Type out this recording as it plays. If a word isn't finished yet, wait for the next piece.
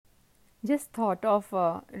Just thought of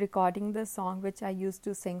recording the song which I used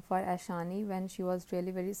to sing for Ashani when she was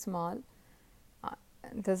really very small. Uh,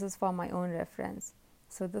 this is for my own reference.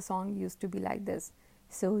 So the song used to be like this.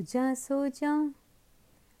 So ja,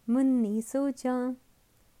 Munni सो जा,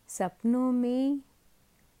 सपनों में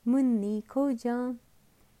मुन्नी खो जा,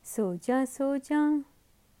 सो जा,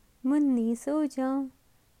 मुन्नी सो जा,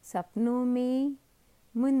 सपनों में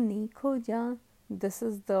मुन्नी खो जा. This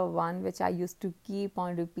is the one which I used to keep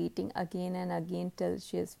on repeating again and again till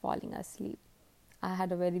she is falling asleep. I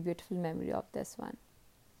had a very beautiful memory of this one.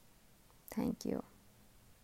 Thank you.